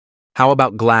How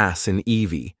about glass in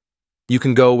Eevee? You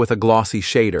can go with a glossy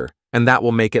shader, and that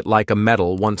will make it like a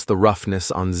metal once the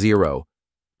roughness on 0.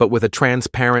 But with a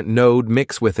transparent node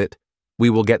mix with it, we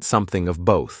will get something of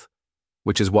both,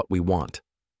 which is what we want.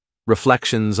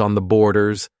 Reflections on the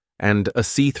borders, and a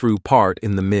see-through part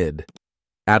in the mid.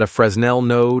 Add a Fresnel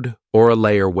node or a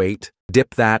layer weight,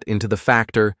 dip that into the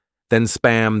factor, then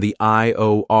spam the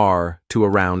IOR to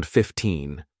around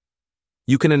 15.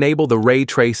 You can enable the ray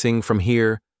tracing from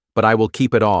here, but I will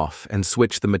keep it off and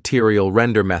switch the material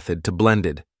render method to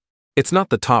blended. It's not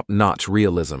the top-notch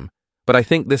realism, but I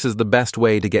think this is the best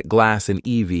way to get glass in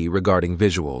Eevee regarding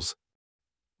visuals.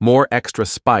 More extra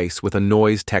spice with a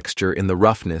noise texture in the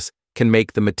roughness can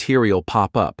make the material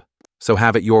pop up, so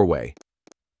have it your way.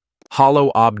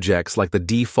 Hollow objects like the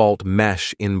default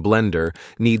mesh in Blender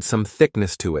need some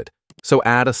thickness to it, so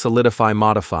add a solidify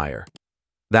modifier.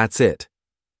 That's it.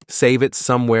 Save it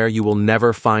somewhere you will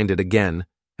never find it again,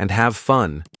 and have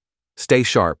fun. Stay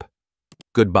sharp.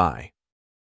 Goodbye.